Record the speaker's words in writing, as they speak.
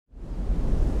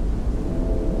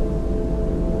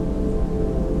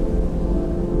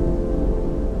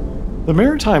The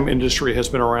maritime industry has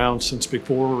been around since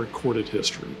before recorded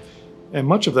history, and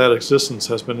much of that existence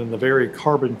has been in the very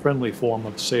carbon-friendly form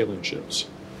of sailing ships.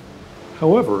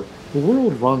 However, the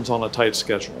world runs on a tight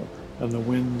schedule, and the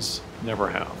winds never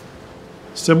have.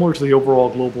 Similar to the overall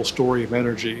global story of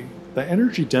energy, the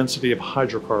energy density of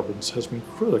hydrocarbons has been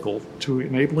critical to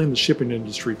enabling the shipping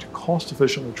industry to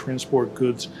cost-efficiently transport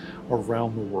goods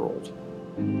around the world.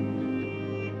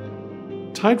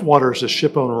 Tidewater is a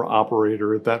ship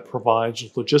owner-operator that provides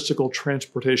logistical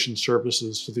transportation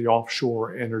services to the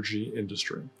offshore energy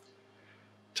industry.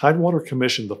 Tidewater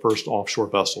commissioned the first offshore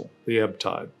vessel, the Ebb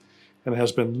Tide, and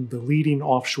has been the leading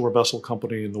offshore vessel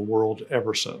company in the world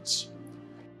ever since.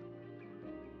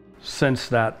 Since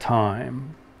that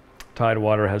time,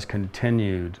 Tidewater has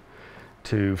continued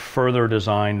to further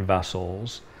design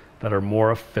vessels that are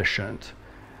more efficient,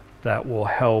 that will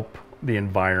help the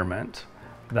environment,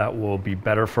 that will be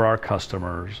better for our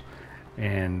customers,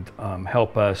 and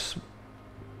help us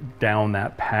down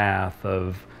that path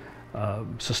of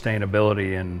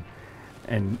sustainability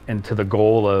and to the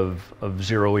goal of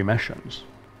zero emissions.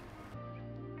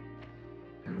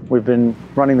 We've been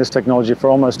running this technology for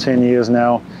almost 10 years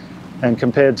now, and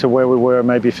compared to where we were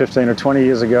maybe 15 or 20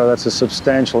 years ago, that's a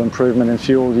substantial improvement in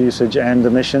fuel usage and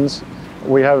emissions.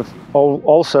 We have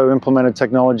also implemented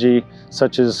technology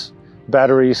such as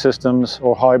battery systems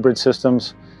or hybrid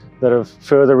systems that have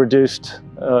further reduced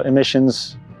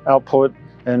emissions output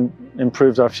and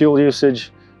improved our fuel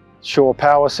usage. Shore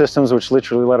power systems, which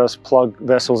literally let us plug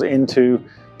vessels into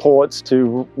ports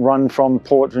to run from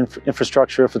port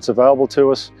infrastructure if it's available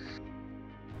to us.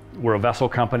 We're a vessel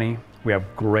company. We have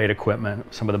great equipment,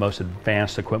 some of the most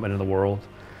advanced equipment in the world,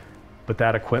 but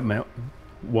that equipment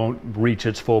won't reach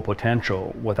its full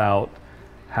potential without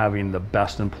having the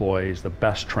best employees, the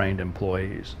best trained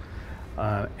employees,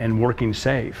 and working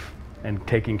safe and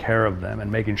taking care of them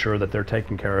and making sure that they're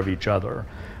taking care of each other.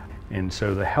 And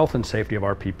so the health and safety of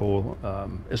our people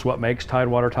is what makes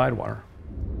Tidewater Tidewater.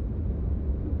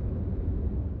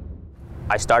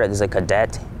 I started as a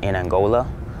cadet in Angola,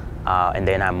 and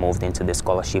then I moved into the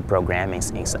scholarship program in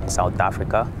South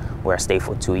Africa, where I stayed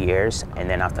for 2 years. And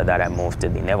then after that, I moved to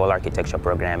the Naval Architecture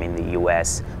program in the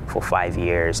US for 5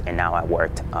 years, and now I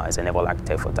worked as a naval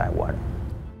architect for Tidewater.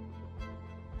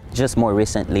 Just more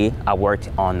recently, I worked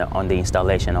on the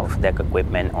installation of deck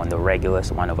equipment on the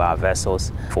Regulus, one of our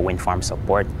vessels, for wind farm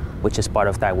support, which is part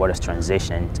of Tidewater's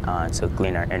transition to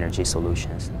cleaner energy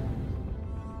solutions.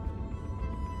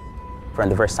 From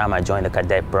the first time I joined the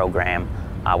cadet program,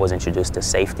 I was introduced to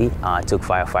safety. I took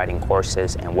firefighting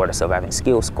courses and water surviving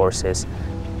skills courses.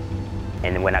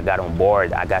 And when I got on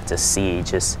board, I got to see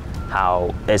just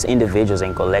how, as individuals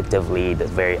and collectively, they're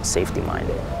very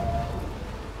safety-minded.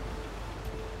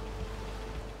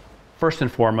 First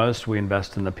and foremost, we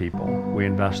invest in the people. We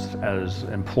invest as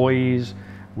employees.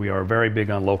 We are very big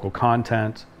on local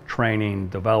content, training,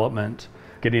 development,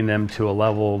 getting them to a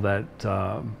level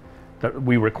that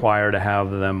we require to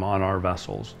have them on our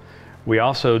vessels. We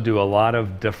also do a lot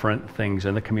of different things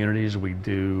in the communities. We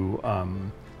do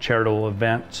charitable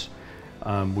events.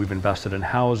 We've invested in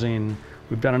housing.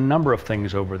 We've done a number of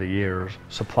things over the years.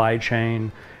 Supply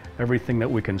chain, everything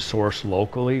that we can source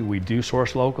locally, we do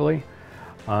source locally,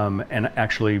 and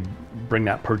actually bring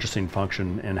that purchasing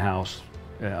function in-house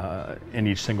in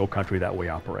each single country that we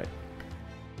operate.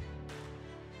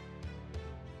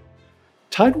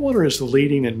 Tidewater is the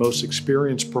leading and most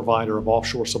experienced provider of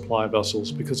offshore supply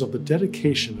vessels because of the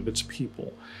dedication of its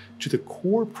people to the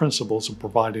core principles of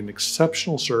providing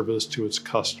exceptional service to its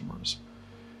customers.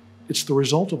 It's the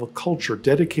result of a culture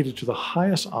dedicated to the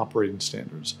highest operating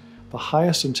standards, the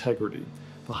highest integrity,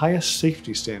 the highest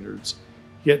safety standards,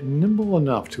 yet nimble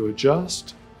enough to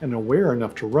adjust and aware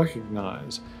enough to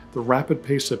recognize the rapid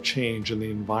pace of change in the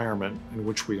environment in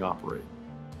which we operate.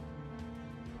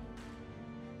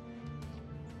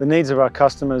 The needs of our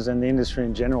customers and the industry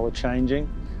in general are changing,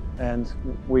 and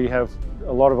we have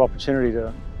a lot of opportunity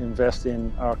to invest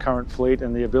in our current fleet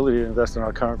and the ability to invest in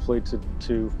our current fleet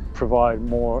to provide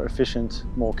more efficient,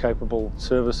 more capable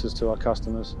services to our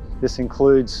customers. This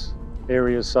includes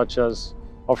areas such as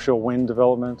offshore wind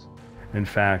development. In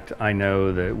fact, I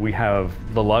know that we have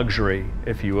the luxury,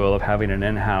 if you will, of having an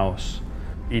in-house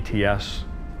ETS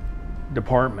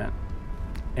department,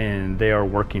 and they are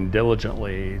working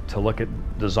diligently to look at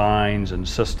designs and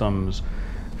systems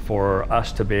for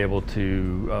us to be able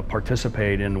to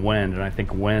participate in wind, and I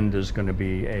think wind is going to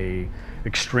be an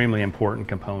extremely important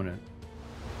component.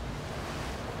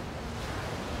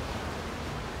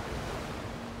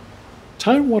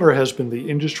 Tidewater has been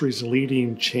the industry's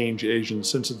leading change agent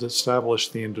since it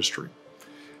established the industry.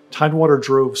 Tidewater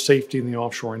drove safety in the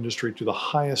offshore industry to the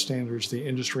highest standards the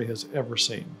industry has ever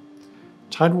seen.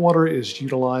 Tidewater is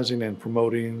utilizing and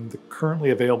promoting the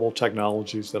currently available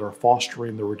technologies that are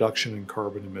fostering the reduction in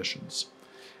carbon emissions.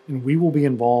 And we will be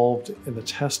involved in the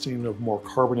testing of more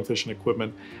carbon-efficient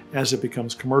equipment as it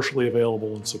becomes commercially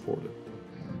available and supported.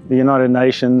 The United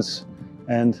Nations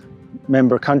and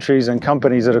member countries and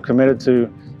companies that are committed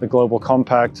to the Global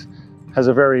Compact has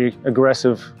a very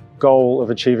aggressive goal of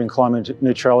achieving climate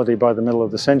neutrality by the middle of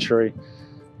the century.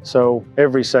 So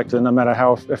every sector, no matter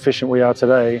how efficient we are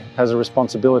today, has a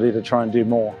responsibility to try and do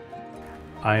more.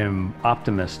 I am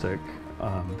optimistic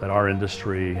that our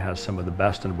industry has some of the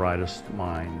best and brightest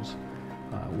minds.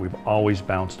 We've always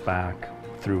bounced back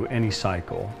through any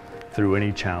cycle, through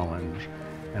any challenge,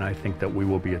 and I think that we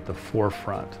will be at the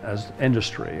forefront as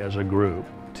industry, as a group,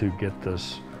 to get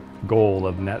this goal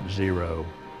of net zero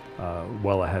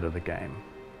well ahead of the game.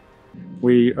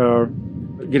 We are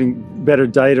getting better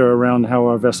data around how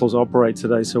our vessels operate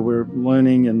today, so we're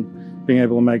learning and being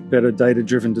able to make better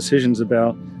data-driven decisions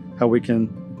about how we can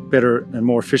better and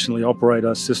more efficiently operate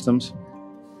our systems.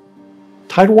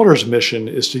 Tidewater's mission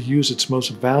is to use its most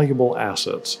valuable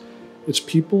assets, its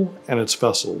people and its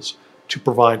vessels, to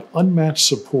provide unmatched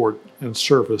support and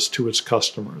service to its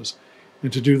customers,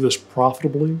 and to do this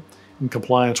profitably in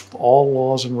compliance with all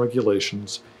laws and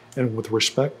regulations and with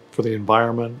respect for the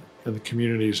environment and the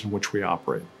communities in which we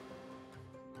operate.